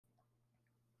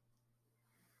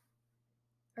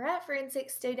All right, forensic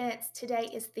students, today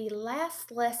is the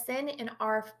last lesson in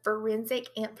our forensic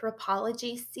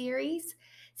anthropology series.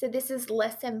 So, this is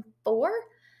lesson 4,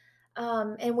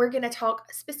 and we're going to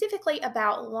talk specifically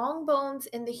about long bones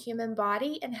in the human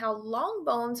body and how long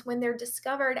bones, when they're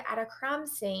discovered at a crime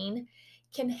scene,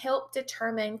 can help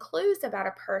determine clues about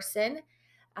a person,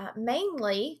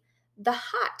 mainly the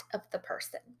height of the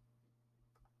person.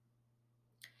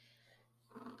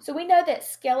 So we know that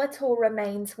skeletal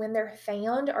remains, when they're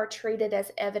found, are treated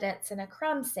as evidence in a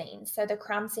crime scene. So the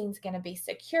crime scene is going to be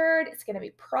secured, it's going to be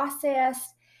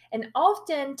processed, and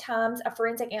oftentimes a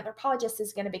forensic anthropologist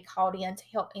is going to be called in to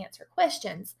help answer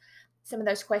questions. Some of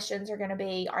those questions are going to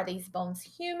be, are these bones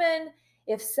human?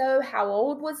 If so, how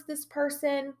old was this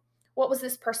person? What was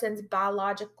this person's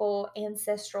biological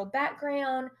ancestral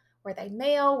background? Were they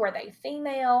male? Were they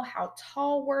female? How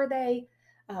tall were they?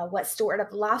 What sort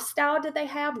of lifestyle did they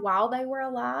have while they were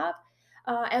alive,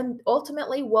 and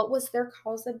ultimately, what was their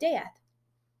cause of death.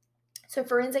 So,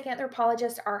 forensic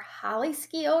anthropologists are highly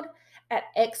skilled at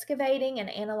excavating and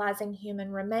analyzing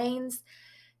human remains.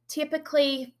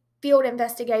 Typically, field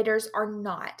investigators are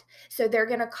not. So, they're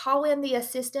going to call in the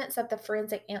assistance of the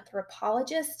forensic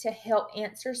anthropologist to help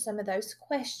answer some of those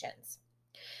questions.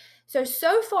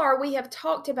 So far we have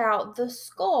talked about the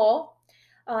skull,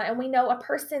 and we know a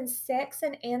person's sex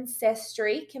and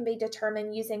ancestry can be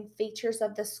determined using features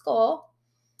of the skull.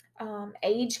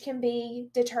 Age can be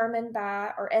determined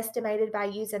by or estimated by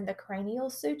using the cranial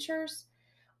sutures.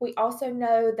 We also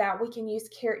know that we can use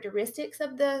characteristics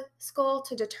of the skull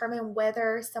to determine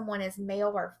whether someone is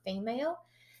male or female.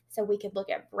 So we could look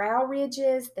at brow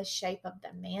ridges, the shape of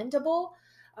the mandible,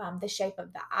 the shape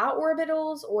of the eye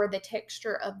orbitals, or the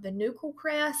texture of the nuchal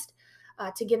crest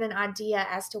to get an idea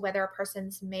as to whether a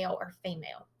person's male or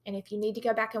female. And if you need to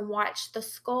go back and watch the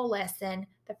skull lesson,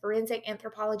 the forensic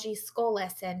anthropology skull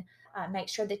lesson, make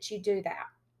sure that you do that.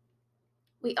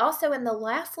 We also, in the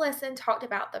last lesson, talked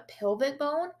about the pelvic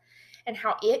bone and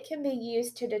how it can be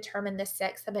used to determine the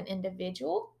sex of an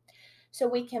individual. So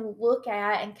we can look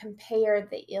at and compare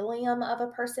the ilium of a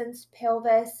person's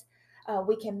pelvis.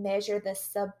 We can measure the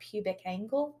subpubic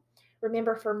angle.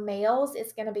 Remember, for males,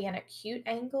 it's going to be an acute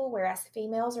angle, whereas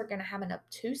females are going to have an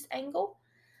obtuse angle.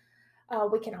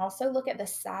 We can also look at the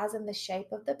size and the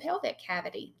shape of the pelvic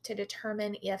cavity to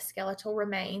determine if skeletal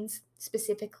remains,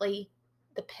 specifically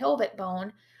the pelvic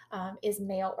bone, is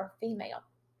male or female.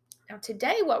 Now,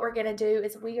 today, what we're going to do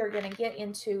is we are going to get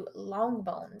into long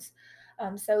bones.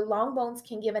 So, long bones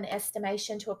can give an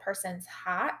estimation to a person's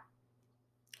height.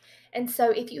 And so,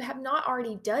 if you have not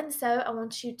already done so, I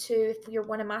want you to, if you're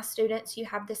one of my students, you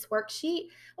have this worksheet,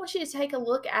 I want you to take a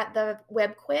look at the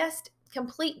web quest,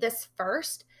 complete this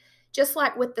first. Just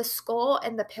like with the skull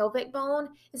and the pelvic bone,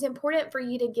 it's important for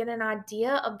you to get an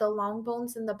idea of the long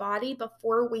bones in the body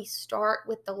before we start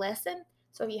with the lesson.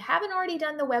 So if you haven't already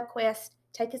done the web quest,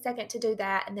 take a second to do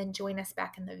that and then join us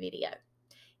back in the video.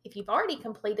 If you've already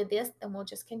completed this, then we'll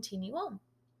just continue on.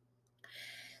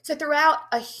 So throughout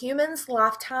a human's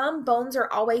lifetime, bones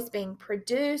are always being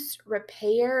produced,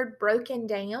 repaired, broken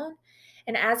down.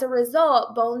 And as a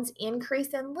result, bones increase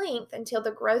in length until the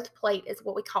growth plate is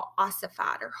what we call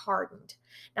ossified or hardened.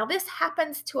 Now, this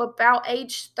happens to about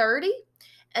age 30.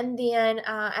 And then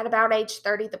at about age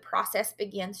 30, the process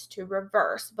begins to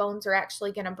reverse. Bones are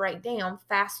actually going to break down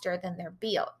faster than they're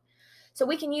built. So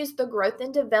we can use the growth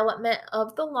and development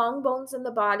of the long bones in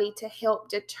the body to help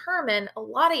determine a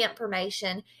lot of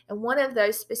information. And one of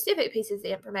those specific pieces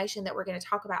of information that we're going to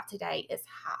talk about today is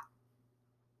height.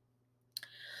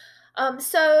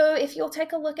 So if you'll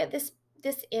take a look at this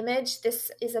image, this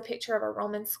is a picture of a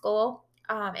Roman skull.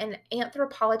 And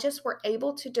anthropologists were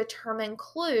able to determine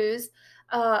clues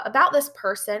about this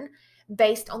person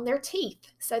based on their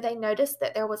teeth. So they noticed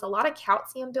that there was a lot of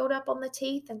calcium buildup on the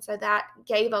teeth, and so that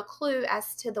gave a clue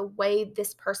as to the way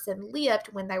this person lived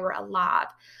when they were alive.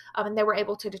 And they were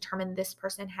able to determine this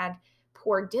person had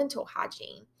poor dental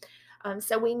hygiene.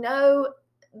 So we know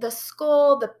the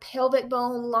skull, the pelvic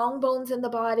bone, long bones in the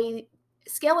body,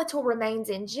 skeletal remains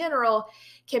in general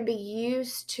can be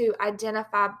used to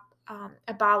identify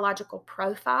a biological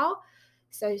profile,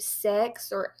 so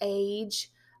sex or age,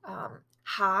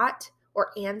 height,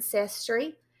 or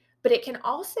ancestry, but it can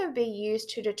also be used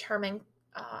to determine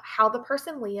how the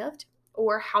person lived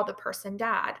or how the person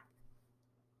died.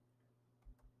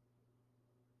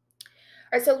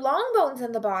 All right, so long bones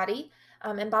in the body,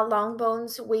 and by long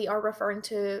bones, we are referring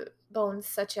to bones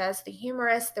such as the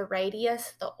humerus, the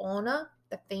radius, the ulna,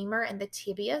 the femur, and the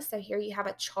tibia. So here you have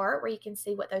a chart where you can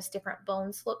see what those different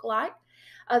bones look like.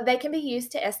 They can be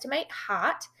used to estimate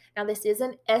height. Now, this is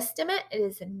an estimate, it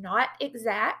is not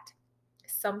exact.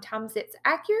 Sometimes it's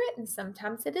accurate and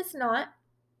sometimes it is not.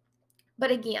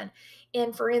 But again,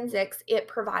 in forensics, it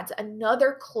provides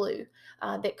another clue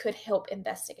that could help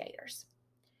investigators.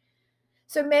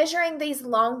 So measuring these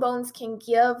long bones can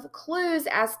give clues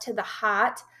as to the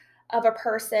height of a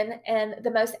person, and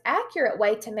the most accurate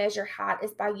way to measure height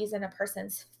is by using a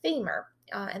person's femur,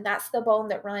 and that's the bone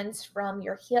that runs from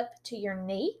your hip to your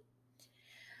knee.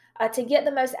 To get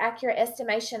the most accurate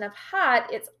estimation of height,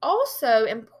 it's also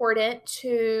important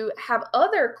to have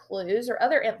other clues or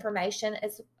other information,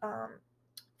 as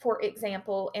for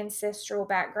example, ancestral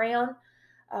background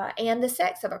and the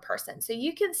sex of a person. So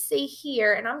you can see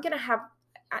here, and I'm going to have,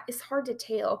 it's hard to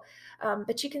tell,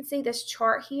 but you can see this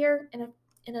chart here, and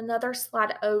in another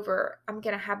slide over, I'm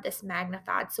going to have this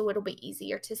magnified so it'll be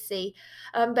easier to see.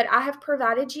 But I have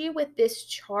provided you with this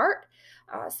chart.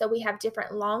 So we have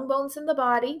different long bones in the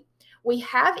body. We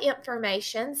have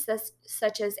information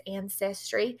such as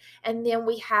ancestry, and then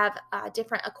we have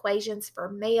different equations for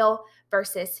male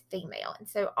versus female. And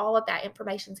so all of that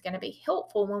information is going to be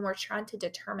helpful when we're trying to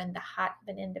determine the height of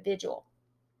an individual.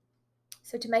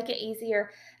 So to make it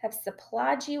easier, I've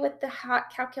supplied you with the height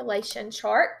calculation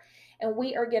chart, and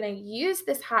we are going to use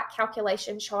this height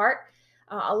calculation chart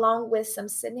along with some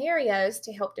scenarios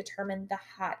to help determine the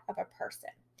height of a person.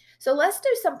 So let's do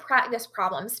some practice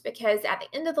problems, because at the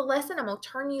end of the lesson, I'm going to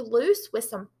turn you loose with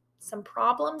some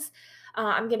problems.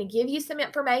 I'm going to give you some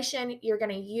information. You're going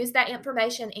to use that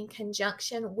information in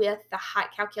conjunction with the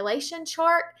height calculation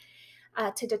chart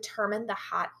to determine the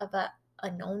height of an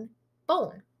unknown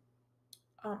bone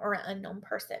or an unknown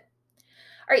person.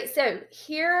 All right, so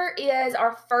here is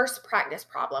our first practice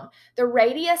problem. The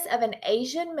radius of an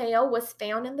Asian male was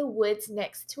found in the woods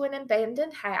next to an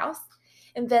abandoned house.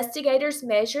 Investigators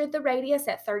measured the radius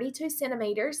at 32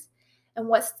 centimeters, and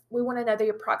we want to know the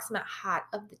approximate height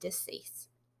of the deceased.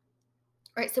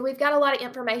 All right, so we've got a lot of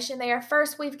information there.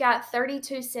 First, we've got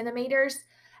 32 centimeters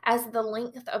as the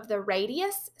length of the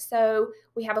radius. So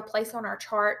we have a place on our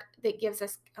chart that gives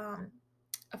us a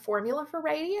formula for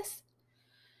radius.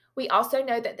 We also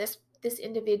know that this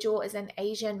individual is an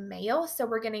Asian male, so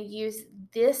we're going to use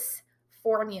this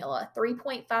formula,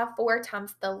 3.54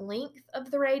 times the length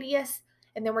of the radius,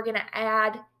 and then we're going to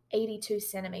add 82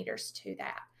 centimeters to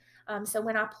that. So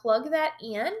when I plug that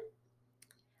in,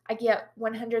 I get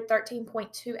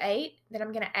 113.28. Then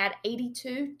I'm going to add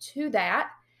 82 to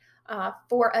that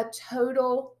for a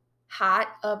total height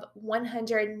of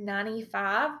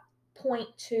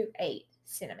 195.28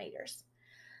 centimeters.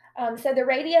 So the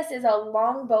radius is a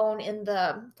long bone in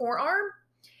the forearm,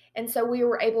 and so we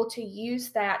were able to use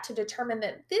that to determine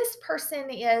that this person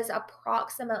is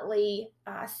approximately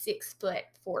 6 foot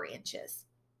 4 inches.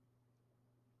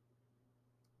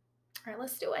 All right,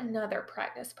 let's do another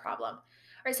practice problem.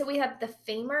 All right, so we have the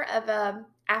femur of an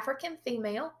African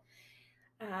female,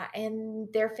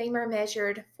 and their femur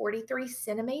measured 43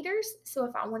 centimeters. So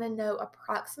if I want to know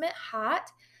approximate height,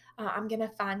 I'm going to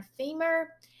find femur,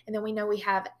 and then we know we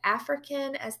have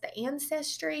African as the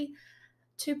ancestry.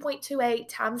 2.28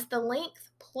 times the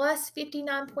length plus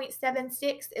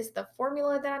 59.76 is the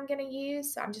formula that I'm going to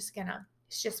use. So it's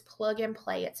just plug and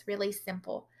play. It's really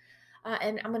simple.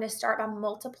 And I'm going to start by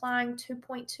multiplying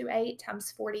 2.28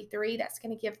 times 43. That's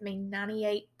going to give me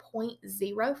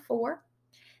 98.04.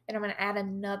 Then I'm going to add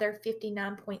another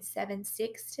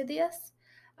 59.76 to this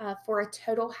for a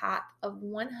total height of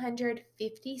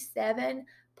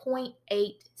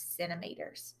 157.8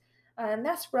 centimeters. And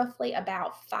that's roughly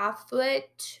about 5 foot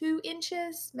 2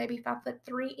 inches, maybe 5 foot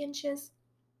 3 inches.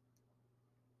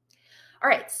 All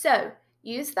right, so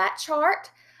use that chart.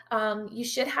 You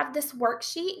should have this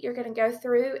worksheet. You're going to go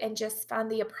through and just find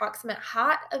the approximate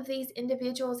height of these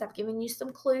individuals. I've given you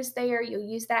some clues there. You'll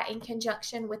use that in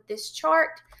conjunction with this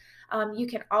chart. You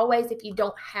can always, if you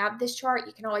don't have this chart,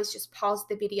 you can always just pause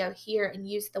the video here and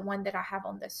use the one that I have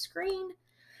on the screen.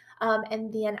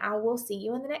 And then I will see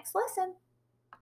you in the next lesson.